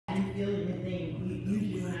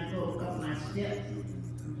steps.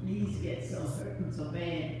 Knees get so hurting so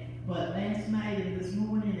bad. But last night and this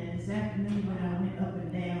morning and this afternoon when I went up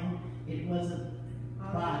and down, it wasn't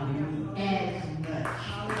bothering me as much. And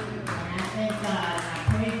I thank God and I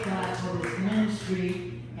praise God for this ministry,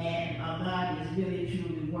 and God is really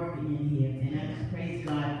truly working in here. And I just praise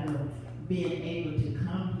God for being able to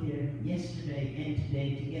come here yesterday and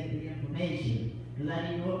today to get the information. Because I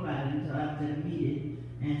didn't know about it until after the meeting,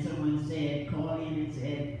 and someone said, called in and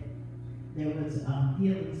said there was a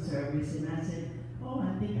healing service, and I said, oh,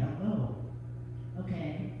 I think I'll go.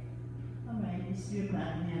 Okay, all right, it's 3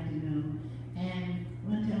 o'clock in the afternoon. And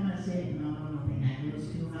one time I said, no, I don't think I can, it was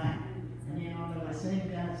too hot. And then all of a sudden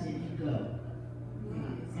God said, you go.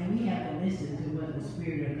 And we have to listen to what the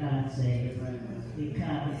Spirit of God says,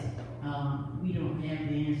 because we don't have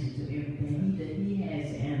the answer to everything. He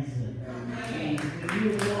has the answer. And when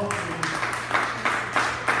you're walking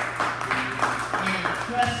and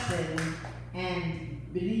trusting and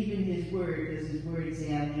believing His word, because His word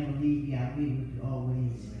says, I'll never leave you, I'll be with you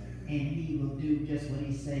always. And He will do just what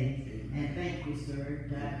He says. And thank you, sir.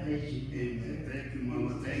 God bless you. Amen. Thank you,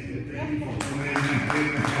 Mama. Thank you. Thank you for coming.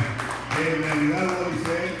 Amen. Amen. You know what He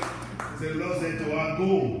said? He said, the Lord said to her, go.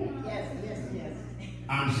 Yes, yes, yes.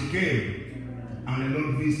 And she came. And the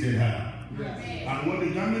Lord visited her. Yes.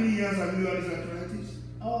 And how many years have you had this arthritis?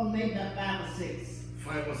 Oh, maybe about 5 or 6.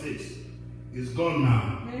 5 or 6. It's gone now.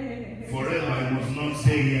 Forever. I must not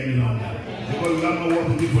stay here any longer. Because you have no work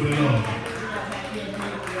to do for the Lord.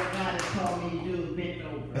 What God has called me to do, bend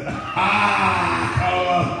over.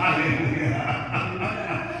 Hallelujah.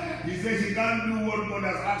 He says she can't do what God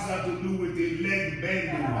has asked her to do with a leg bent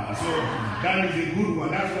over. So that is a good one.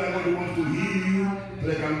 That's why God wants to heal you so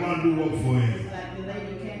they can go and do work for Him. It's like the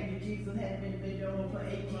lady came to Jesus, had been bent over for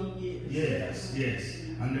 18 years. Yes, yes.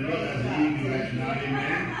 And the Lord has healed you right now.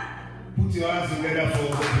 Amen. Put your hands together for the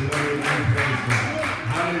Lord and praise God.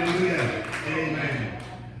 Hallelujah. Amen.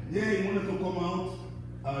 Yeah, you wanted to come out.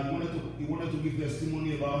 You wanted to give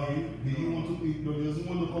testimony about him. Does he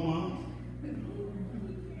want to come out?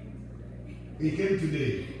 He came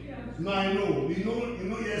today. No, I know. You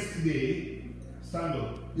know yesterday, stand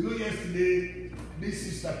up. You know yesterday, this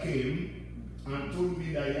sister came and told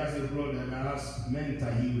me that he has a brother that has mental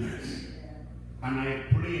illness. And I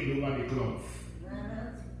prayed over the cloth.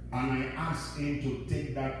 And I asked him to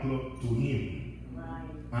take that cloth to him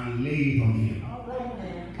and lay it on him.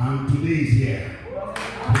 And today is here.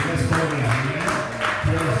 Let's call him.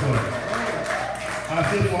 Praise God. I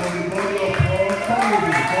say from the body of Paul, come with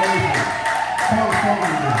him, come with him. Come with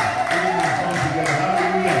him. Come together.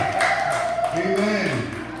 Hallelujah. Amen.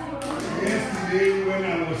 Yesterday when I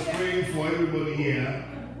was praying for everybody here,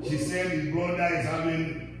 she said his brother is having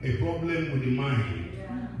a problem with the mind.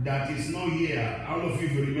 That is not here. All of you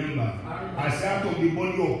remember. I said out of the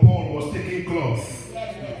body of Paul was taking cloth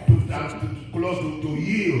to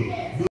yield.